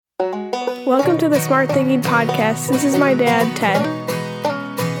Welcome to the Smart Thinking Podcast. This is my dad, Ted.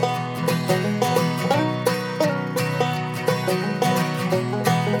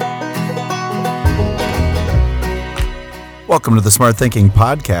 Welcome to the Smart Thinking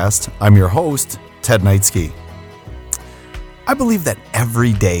Podcast. I'm your host, Ted Knightsky. I believe that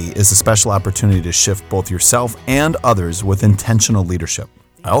every day is a special opportunity to shift both yourself and others with intentional leadership.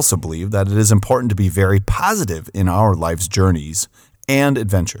 I also believe that it is important to be very positive in our life's journeys and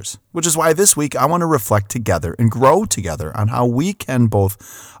adventures, which is why this week I want to reflect together and grow together on how we can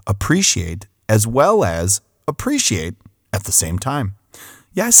both appreciate as well as appreciate at the same time.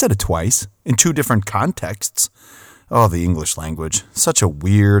 Yeah, I said it twice in two different contexts. Oh, the English language. Such a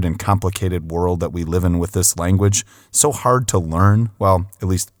weird and complicated world that we live in with this language. So hard to learn. Well, at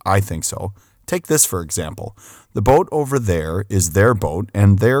least I think so. Take this, for example. The boat over there is their boat,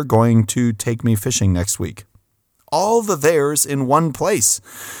 and they're going to take me fishing next week. All the theirs in one place.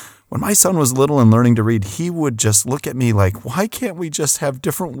 When my son was little and learning to read, he would just look at me like, why can't we just have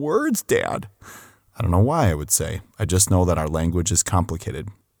different words, Dad? I don't know why, I would say. I just know that our language is complicated.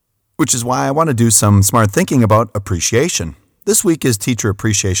 Which is why I want to do some smart thinking about appreciation. This week is Teacher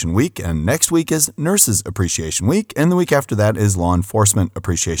Appreciation Week, and next week is Nurses Appreciation Week, and the week after that is Law Enforcement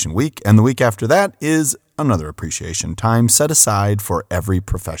Appreciation Week, and the week after that is another appreciation time set aside for every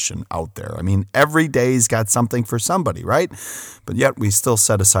profession out there. I mean, every day's got something for somebody, right? But yet we still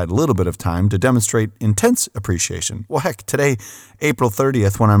set aside a little bit of time to demonstrate intense appreciation. Well, heck, today, April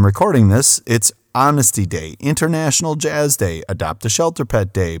 30th, when I'm recording this, it's Honesty Day, International Jazz Day, Adopt a Shelter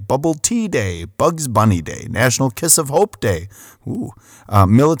Pet Day, Bubble Tea Day, Bugs Bunny Day, National Kiss of Hope Day,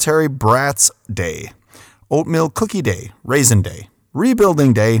 Military Brats Day, Oatmeal Cookie Day, Raisin Day,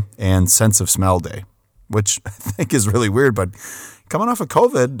 Rebuilding Day, and Sense of Smell Day, which I think is really weird, but coming off of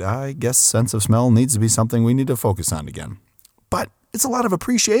COVID, I guess sense of smell needs to be something we need to focus on again. But it's a lot of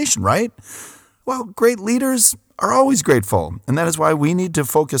appreciation, right? Well, great leaders are always grateful, and that is why we need to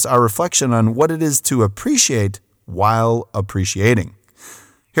focus our reflection on what it is to appreciate while appreciating.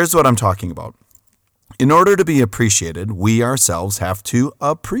 Here's what I'm talking about. In order to be appreciated, we ourselves have to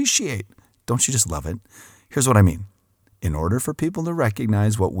appreciate. Don't you just love it? Here's what I mean. In order for people to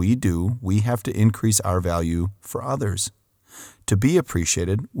recognize what we do, we have to increase our value for others. To be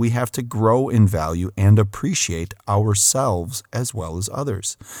appreciated, we have to grow in value and appreciate ourselves as well as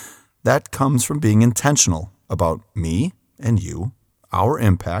others. That comes from being intentional about me and you, our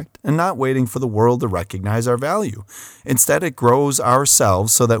impact, and not waiting for the world to recognize our value. Instead, it grows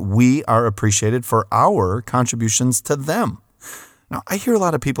ourselves so that we are appreciated for our contributions to them. Now, I hear a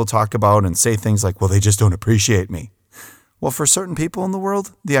lot of people talk about and say things like, well, they just don't appreciate me. Well, for certain people in the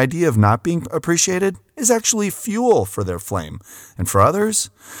world, the idea of not being appreciated is actually fuel for their flame. And for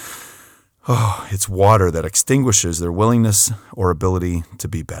others, it's water that extinguishes their willingness or ability to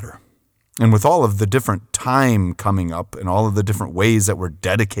be better. And with all of the different time coming up and all of the different ways that we're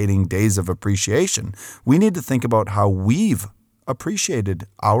dedicating days of appreciation, we need to think about how we've appreciated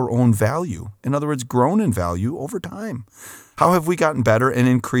our own value. In other words, grown in value over time. How have we gotten better and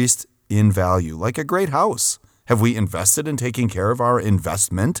increased in value? Like a great house. Have we invested in taking care of our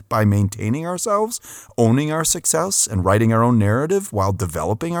investment by maintaining ourselves, owning our success, and writing our own narrative while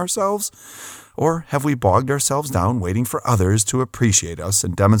developing ourselves? Or have we bogged ourselves down waiting for others to appreciate us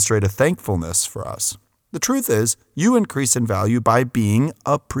and demonstrate a thankfulness for us? The truth is, you increase in value by being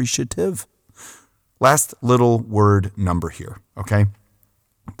appreciative. Last little word number here, okay?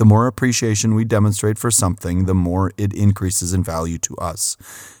 The more appreciation we demonstrate for something, the more it increases in value to us,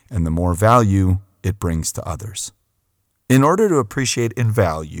 and the more value it brings to others. In order to appreciate in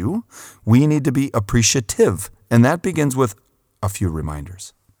value, we need to be appreciative, and that begins with a few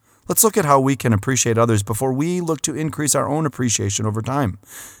reminders. Let's look at how we can appreciate others before we look to increase our own appreciation over time.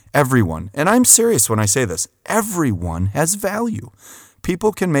 Everyone, and I'm serious when I say this, everyone has value.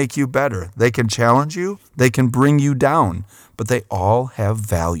 People can make you better. They can challenge you. They can bring you down, but they all have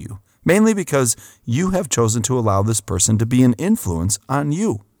value, mainly because you have chosen to allow this person to be an influence on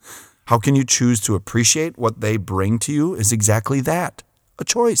you. How can you choose to appreciate what they bring to you is exactly that. A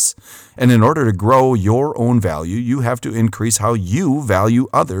choice. And in order to grow your own value, you have to increase how you value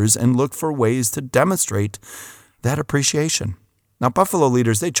others and look for ways to demonstrate that appreciation. Now, Buffalo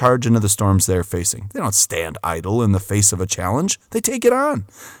leaders, they charge into the storms they're facing. They don't stand idle in the face of a challenge. They take it on.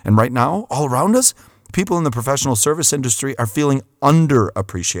 And right now, all around us, people in the professional service industry are feeling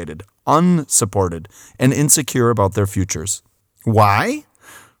underappreciated, unsupported, and insecure about their futures. Why?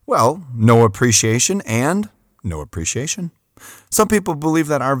 Well, no appreciation and no appreciation. Some people believe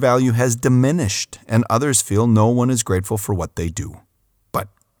that our value has diminished, and others feel no one is grateful for what they do. But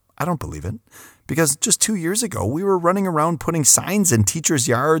I don't believe it, Because just 2 years ago, we were running around putting signs in teachers'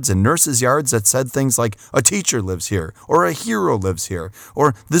 yards and nurses' yards that said things like, a teacher lives here, or a hero lives here,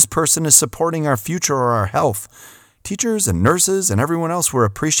 or this person is supporting our future or our health. Teachers and nurses and everyone else were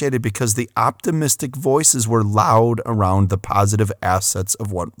appreciated because the optimistic voices were loud around the positive assets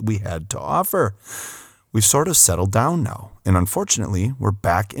of what we had to offer. We've sort of settled down now, and unfortunately, we're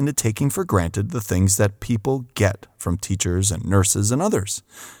back into taking for granted the things that people get from teachers and nurses and others.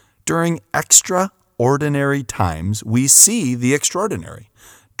 During extraordinary times, we see the extraordinary.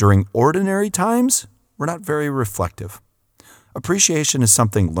 During ordinary times, we're not very reflective. Appreciation is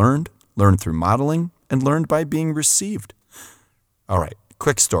something learned through modeling, and learned by being received. All right,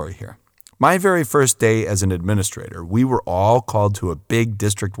 quick story here. My very first day as an administrator, we were all called to a big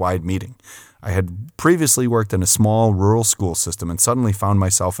district-wide meeting. I had previously worked in a small rural school system and suddenly found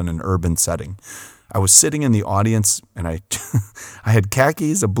myself in an urban setting. I was sitting in the audience, and I had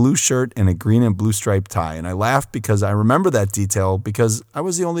khakis, a blue shirt, and a green and blue striped tie. And I laughed because I remember that detail because I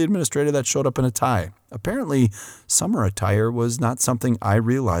was the only administrator that showed up in a tie. Apparently, summer attire was not something I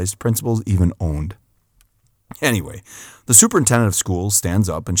realized principals even owned. Anyway, the superintendent of schools stands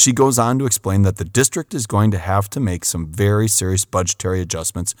up and she goes on to explain that the district is going to have to make some very serious budgetary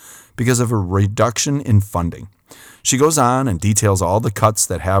adjustments because of a reduction in funding. She goes on and details all the cuts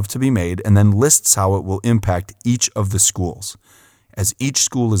that have to be made and then lists how it will impact each of the schools. As each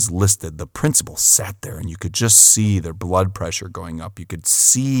school is listed, the principals sat there and you could just see their blood pressure going up. You could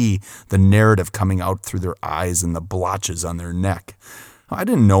see the narrative coming out through their eyes and the blotches on their neck. I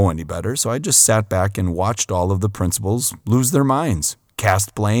didn't know any better, so I just sat back and watched all of the principals lose their minds,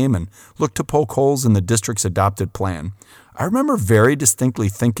 cast blame, and look to poke holes in the district's adopted plan. I remember very distinctly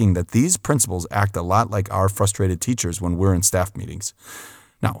thinking that these principals act a lot like our frustrated teachers when we're in staff meetings.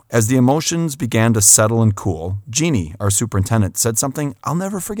 Now, as the emotions began to settle and cool, Jeannie, our superintendent, said something I'll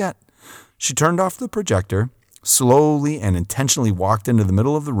never forget. She turned off the projector, slowly and intentionally walked into the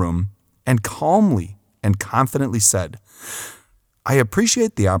middle of the room, and calmly and confidently said, I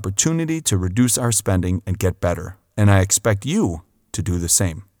appreciate the opportunity to reduce our spending and get better, and I expect you to do the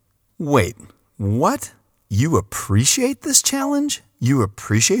same. Wait, what? You appreciate this challenge? You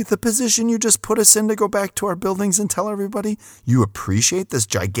appreciate the position you just put us in to go back to our buildings and tell everybody? You appreciate this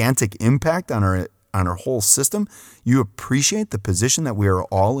gigantic impact on our whole system? You appreciate the position that we are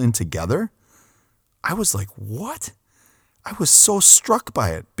all in together? I was like, what? I was so struck by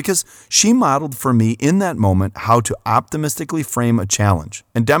it because she modeled for me in that moment how to optimistically frame a challenge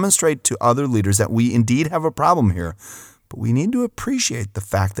and demonstrate to other leaders that we indeed have a problem here, but we need to appreciate the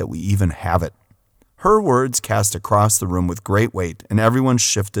fact that we even have it. Her words cast across the room with great weight, and everyone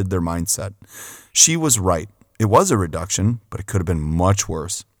shifted their mindset. She was right. It was a reduction, but it could have been much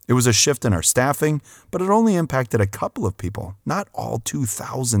worse. It was a shift in our staffing, but it only impacted a couple of people, not all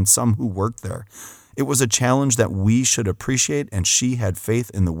 2,000 some who worked there. It was a challenge that we should appreciate, and she had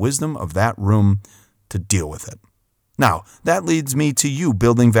faith in the wisdom of that room to deal with it. Now, that leads me to you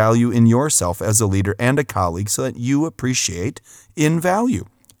building value in yourself as a leader and a colleague so that you appreciate in value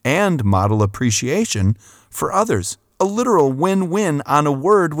and model appreciation for others. A literal win-win on a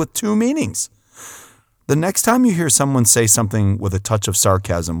word with two meanings. The next time you hear someone say something with a touch of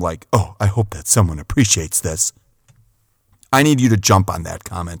sarcasm like, oh, I hope that someone appreciates this, I need you to jump on that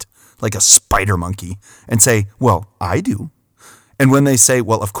comment like a spider monkey and say, well, I do. And when they say,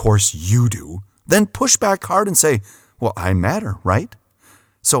 well, of course you do, then push back hard and say, well, I matter, right?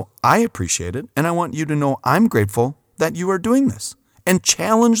 So I appreciate it, and I want you to know I'm grateful that you are doing this. And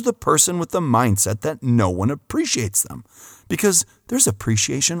challenge the person with the mindset that no one appreciates them, because there's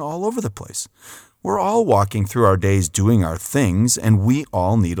appreciation all over the place. We're all walking through our days doing our things, and we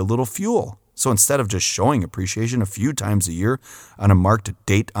all need a little fuel. So instead of just showing appreciation a few times a year on a marked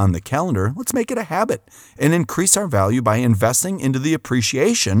date on the calendar, let's make it a habit and increase our value by investing into the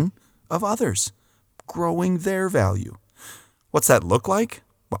appreciation of others, growing their value. What's that look like?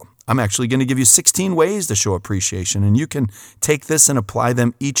 Well, I'm actually going to give you 16 ways to show appreciation, and you can take this and apply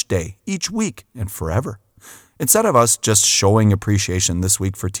them each day, each week, and forever. Instead of us just showing appreciation this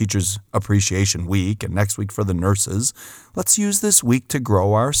week for Teachers Appreciation Week and next week for the nurses, let's use this week to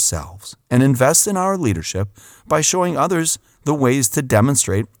grow ourselves and invest in our leadership by showing others the ways to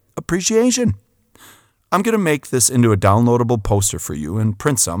demonstrate appreciation. I'm going to make this into a downloadable poster for you and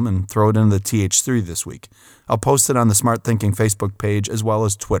print some and throw it into the TH3 this week. I'll post it on the Smart Thinking Facebook page as well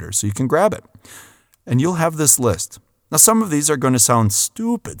as Twitter, so you can grab it. And you'll have this list. Now, some of these are going to sound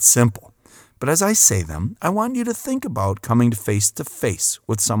stupid simple. But as I say them, I want you to think about coming to face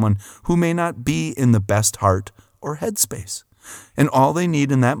with someone who may not be in the best heart or headspace. And all they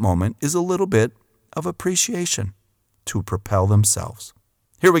need in that moment is a little bit of appreciation to propel themselves.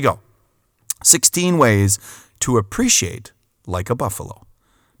 Here we go. 16 ways to appreciate like a buffalo.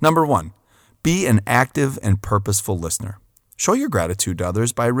 Number 1, be an active and purposeful listener. Show your gratitude to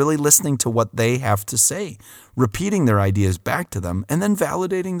others by really listening to what they have to say, repeating their ideas back to them, and then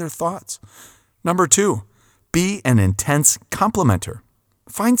validating their thoughts. Number 2, be an intense complimenter.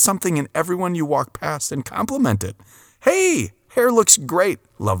 Find something in everyone you walk past and compliment it. Hey, hair looks great.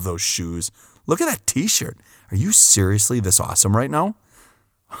 Love those shoes. Look at that t-shirt. Are you seriously this awesome right now?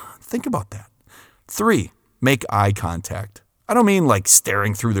 Think about that. 3, make eye contact. I don't mean like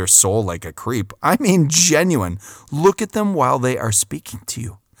staring through their soul like a creep. I mean genuine. Look at them while they are speaking to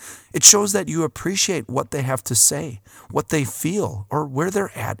you. It shows that you appreciate what they have to say, what they feel, or where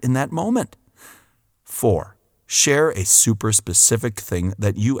they're at in that moment. 4, share a super specific thing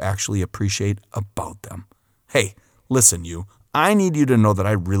that you actually appreciate about them. Hey, listen, I need you to know that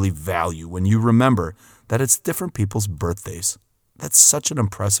I really value when you remember that it's different people's birthdays. That's such an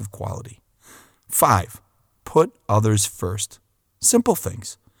impressive quality. 5, put others first. Simple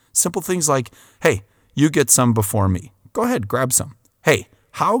things. Simple things like, hey, you get some before me. Go ahead, grab some. Hey,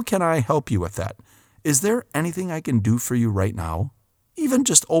 how can I help you with that? Is there anything I can do for you right now? Even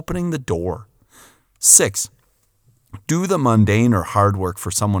just opening the door. 6, do the mundane or hard work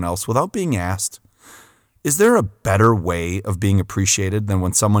for someone else without being asked. Is there a better way of being appreciated than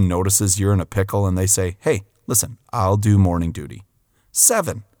when someone notices you're in a pickle and they say, hey, listen, I'll do morning duty?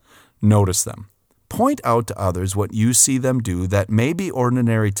 7, notice them. Point out to others what you see them do that may be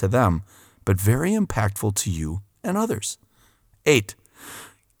ordinary to them, but very impactful to you and others. 8,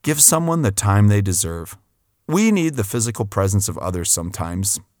 give someone the time they deserve. We need the physical presence of others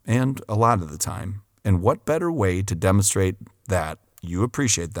sometimes, and a lot of the time. And what better way to demonstrate that you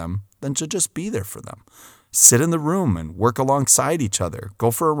appreciate them than to just be there for them? Sit in the room and work alongside each other.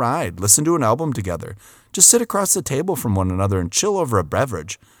 Go for a ride. Listen to an album together. Just sit across the table from one another and chill over a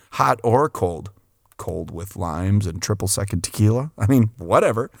beverage, hot or cold. Cold with limes and triple second tequila.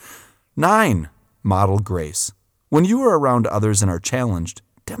 Whatever. 9, model grace. When you are around others and are challenged,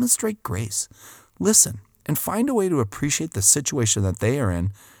 demonstrate grace. Listen and find a way to appreciate the situation that they are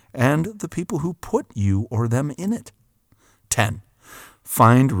in and the people who put you or them in it. 10,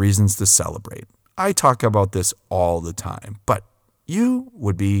 find reasons to celebrate. I talk about this all the time, but you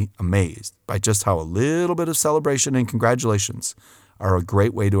would be amazed by just how a little bit of celebration and congratulations are a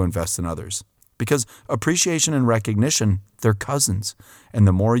great way to invest in others. Because appreciation and recognition, they're cousins. And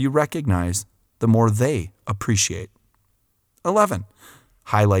the more you recognize, the more they appreciate. 11,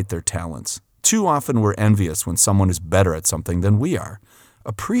 highlight their talents. Too often we're envious when someone is better at something than we are.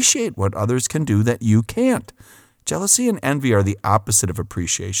 Appreciate what others can do that you can't. Jealousy and envy are the opposite of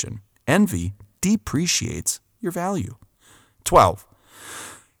appreciation. Envy depreciates your value. 12,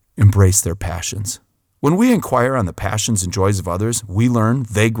 embrace their passions. When we inquire on the passions and joys of others, we learn,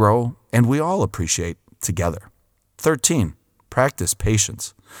 they grow, and we all appreciate together. 13, practice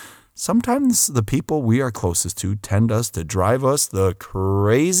patience. Sometimes the people we are closest to tend to drive us the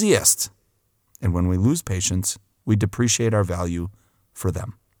craziest. And when we lose patience, we depreciate our value for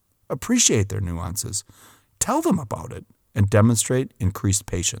them. Appreciate their nuances. Tell them about it and demonstrate increased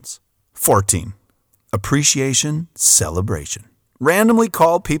patience. 14, appreciation, celebration. Randomly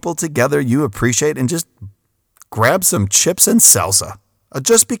call people together you appreciate and just grab some chips and salsa. A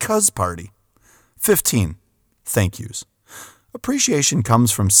just because party. 15, thank yous. Appreciation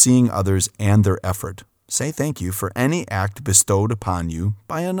comes from seeing others and their effort. Say thank you for any act bestowed upon you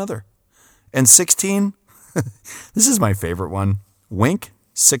by another. And 16, this is my favorite one. Wink,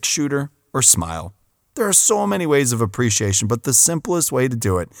 6-shooter, or smile. There are so many ways of appreciation, but the simplest way to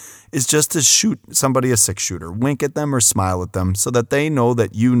do it is just to shoot somebody a 6-shooter. Wink at them or smile at them so that they know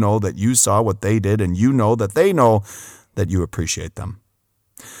that you saw what they did and you know that they know that you appreciate them.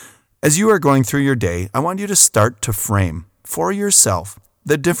 As you are going through your day, I want you to start to frame for yourself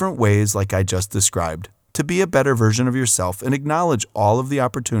the different ways like I just described to be a better version of yourself and acknowledge all of the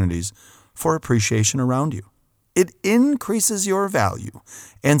opportunities for appreciation around you. It increases your value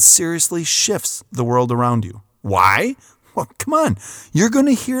and seriously shifts the world around you. Why? Well, come on. You're going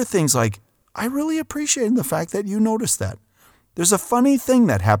to hear things like, I really appreciate the fact that you noticed that. There's a funny thing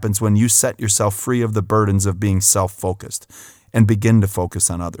that happens when you set yourself free of the burdens of being self-focused and begin to focus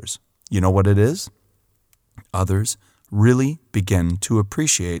on others. You know what it is? Others really begin to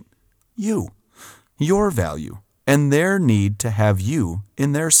appreciate you, your value, and their need to have you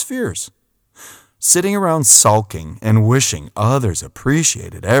in their spheres. Sitting around sulking and wishing others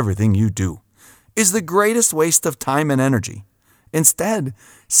appreciated everything you do is the greatest waste of time and energy. Instead,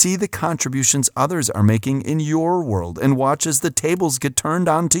 see the contributions others are making in your world and watch as the tables get turned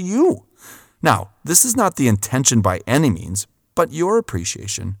on to you. Now, this is not the intention by any means, But your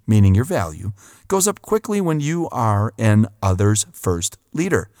appreciation, meaning your value, goes up quickly when you are an others-first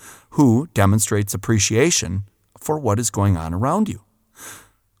leader who demonstrates appreciation for what is going on around you.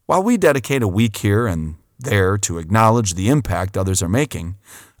 While we dedicate a week here and there to acknowledge the impact others are making,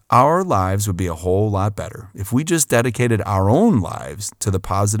 our lives would be a whole lot better if we just dedicated our own lives to the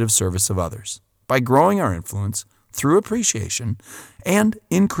positive service of others by growing our influence through appreciation and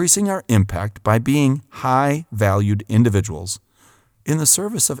increasing our impact by being high-valued individuals in the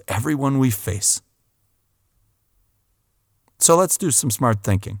service of everyone we face. So let's do some smart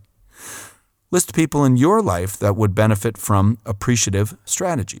thinking. List people in your life that would benefit from appreciative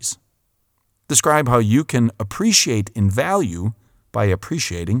strategies. Describe how you can appreciate in value by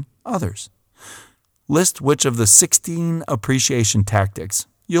appreciating others. List which of the 16 appreciation tactics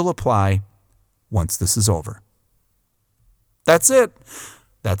you'll apply once this is over. That's it.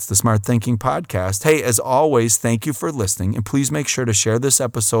 That's the Smart Thinking Podcast. Hey, as always, thank you for listening, and please make sure to share this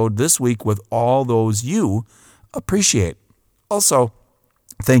episode this week with all those you appreciate. Also,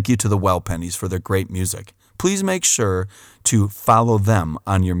 thank you to the Well Pennies for their great music. Please make sure to follow them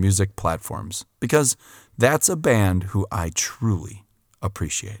on your music platforms because that's a band who I truly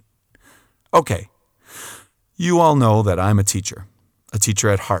appreciate. Okay, you all know that I'm a teacher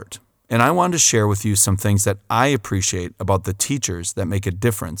at heart. And I wanted to share with you some things that I appreciate about the teachers that make a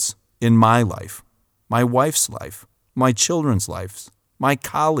difference in my life, my wife's life, my children's lives, my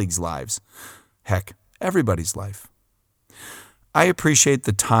colleagues' lives, heck, everybody's life. I appreciate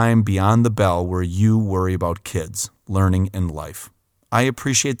the time beyond the bell where you worry about kids, learning, and life. I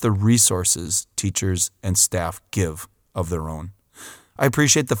appreciate the resources teachers and staff give of their own. I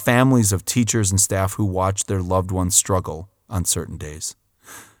appreciate the families of teachers and staff who watch their loved ones struggle on certain days.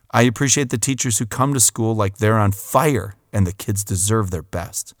 I appreciate the teachers who come to school like they're on fire and the kids deserve their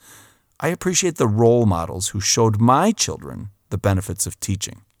best. I appreciate the role models who showed my children the benefits of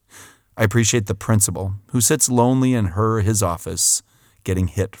teaching. I appreciate the principal who sits lonely in his office getting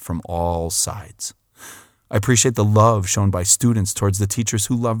hit from all sides. I appreciate the love shown by students towards the teachers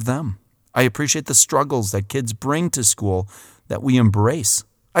who love them. I appreciate the struggles that kids bring to school that we embrace.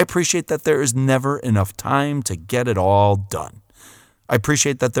 I appreciate that there is never enough time to get it all done. I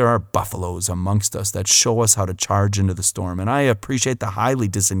appreciate that there are buffaloes amongst us that show us how to charge into the storm, and I appreciate the highly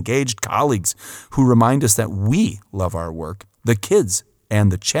disengaged colleagues who remind us that we love our work, the kids,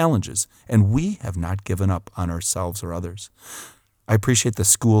 and the challenges, and we have not given up on ourselves or others. I appreciate the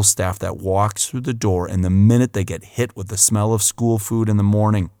school staff that walks through the door, and the minute they get hit with the smell of school food in the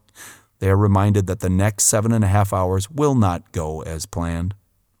morning, they are reminded that the next 7.5 hours will not go as planned.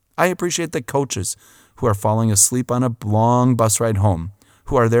 I appreciate the coaches who are falling asleep on a long bus ride home,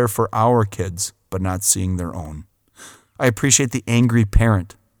 who are there for our kids, but not seeing their own. I appreciate the angry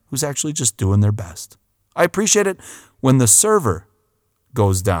parent who's actually just doing their best. I appreciate it when the server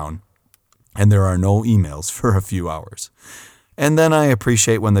goes down and there are no emails for a few hours. And then I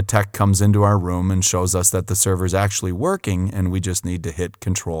appreciate when the tech comes into our room and shows us that the server's actually working and we just need to hit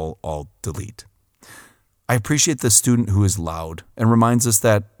Control-Alt-Delete. I appreciate the student who is loud and reminds us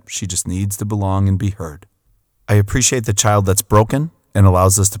that she just needs to belong and be heard. I appreciate the child that's broken and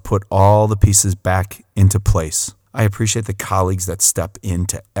allows us to put all the pieces back into place. I appreciate the colleagues that step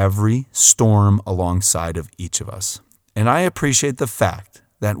into every storm alongside of each of us. And I appreciate the fact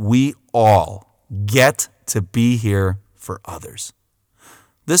that we all get to be here for others.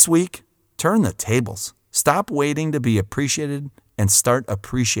 This week, turn the tables. Stop waiting to be appreciated and start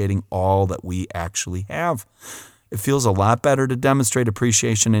appreciating all that we actually have. It feels a lot better to demonstrate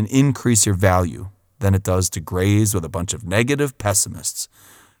appreciation and increase your value than it does to graze with a bunch of negative pessimists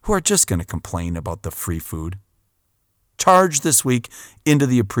who are just going to complain about the free food. Charge this week into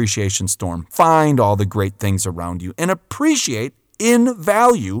the appreciation storm. Find all the great things around you and appreciate in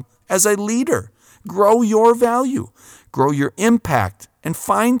value as a leader. Grow your value, grow your impact, and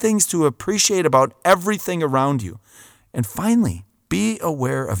find things to appreciate about everything around you. And finally, be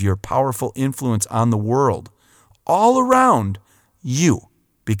aware of your powerful influence on the world all around you,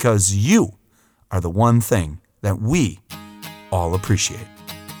 because you are the one thing that we all appreciate.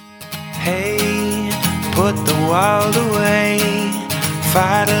 Hey, put the world away,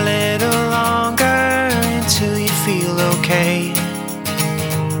 fight a little longer until you feel okay.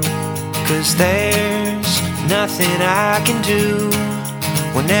 'Cause there's nothing I can do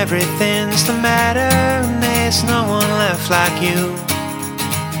when everything's the matter and there's no one left like you.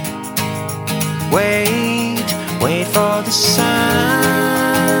 Wait for the sunlight.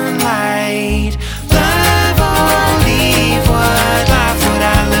 Love or leave, what life would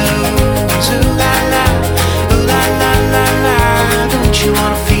I lose? Ooh la la, ooh la la la la. Don't you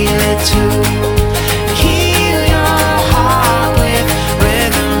wanna feel it too? Heal your heart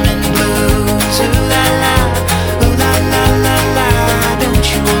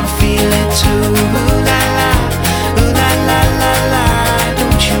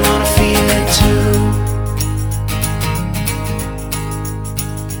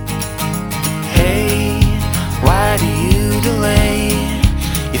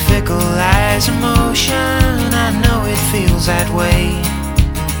there's emotion, I know it feels that way.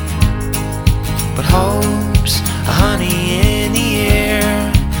 But hope's a honey in the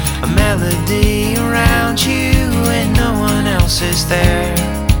air, a melody around you when no one else is there.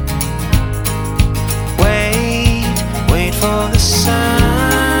 Wait for the sunlight.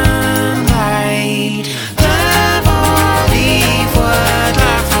 Love or leave, what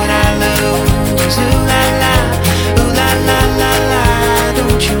life would I lose? Ooh la la, ooh la la la la.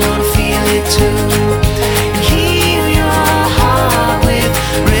 Don't you wanna feel it too? And heal your heart with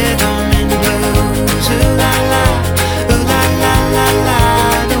rhythm and blues. Ooh la la, ooh la la la la.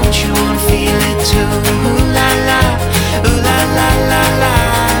 Don't you wanna feel it too? Ooh la la, ooh la la la la.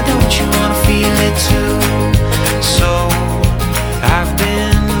 Don't you wanna feel it too? So I've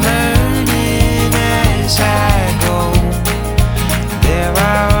been learning as I go. There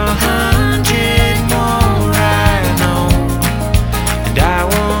are 100 more I know, and I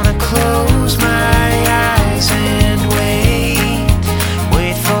wanna close my eyes and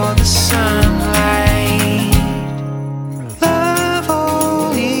wait for the sunlight. Love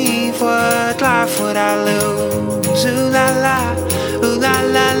or leave, what life would I lose? Ooh la la, ooh la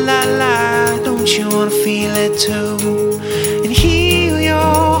la la la. Don't you wanna feel it too? And heal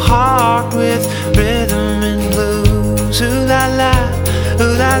your heart with rhythm and blues. Ooh la la,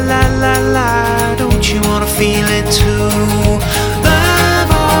 ooh la la la la. Don't you wanna feel it too?